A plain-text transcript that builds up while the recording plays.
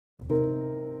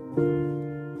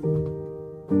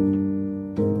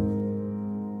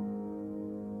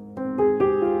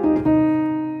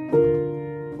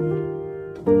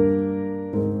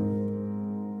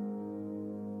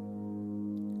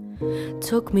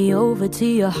Took me over to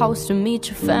your house to meet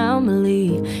your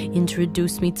family.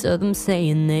 Introduced me to them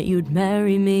saying that you'd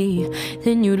marry me.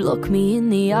 Then you'd look me in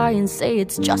the eye and say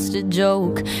it's just a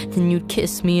joke. Then you'd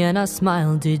kiss me and I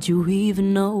smiled, did you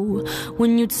even know?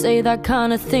 When you'd say that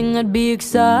kind of thing I'd be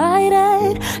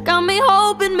excited. Got me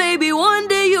hoping maybe one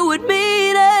day you would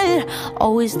meet it.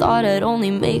 Always thought I'd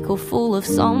only make a fool of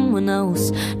someone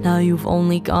else. Now you've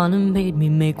only gone and made me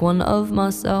make one of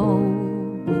myself.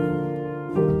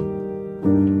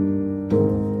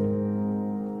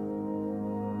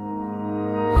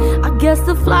 I guess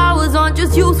the flowers aren't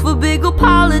just used for big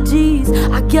apologies.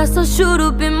 I guess I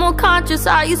should've been more conscious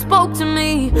how you spoke to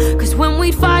me. Cause when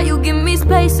we'd fight you give me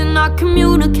space and not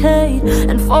communicate.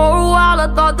 And for a while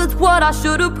I thought that's what I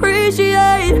should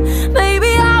appreciate.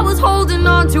 Maybe I was holding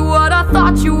on to what I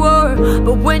thought you were.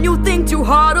 But when you think too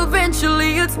hard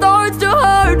eventually it starts to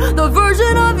hurt. The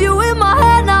version of you in my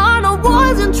head now I know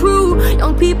wasn't true.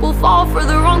 Young people fall for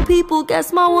the wrong people,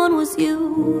 guess my one was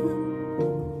you.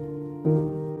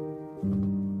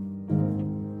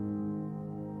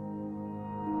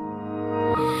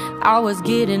 I was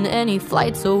getting any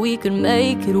flight so we could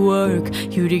make it work.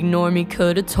 You'd ignore me,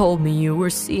 could've told me you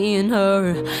were seeing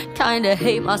her. Kinda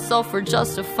hate myself for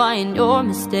justifying your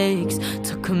mistakes.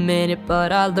 Took a minute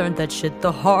but I learned that shit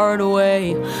the hard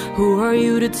way. Who are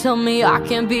you to tell me I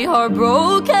can't be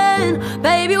heartbroken?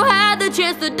 Babe, you had the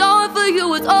chance, the door for you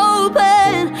was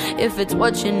open. If it's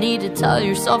what you need to tell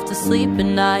yourself to sleep at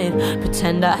night,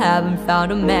 pretend I haven't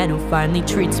found a man who finally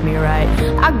treats me right.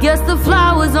 I guess the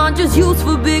flowers aren't just used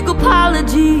for big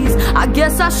apologies. I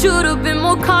guess I should've been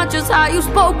more conscious how you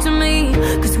spoke to me.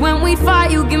 Cause when we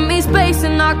fight you give me space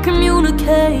and not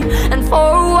communicate. And for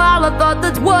a while I thought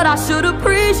that's what I should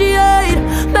appreciate.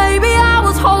 Maybe I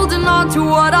was holding on to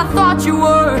what I thought you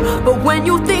were. But when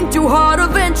you think too hard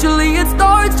eventually it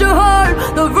starts to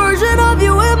hurt. The version of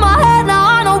you in my head now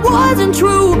I know wasn't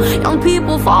true. Young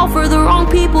people fall for the wrong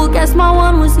people, guess my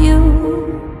one was you.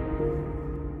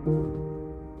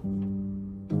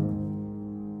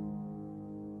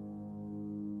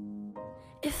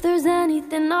 If there's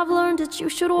anything I've learned, that you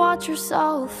should watch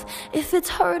yourself. If it's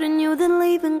hurting you, then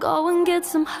leave and go and get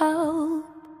some help.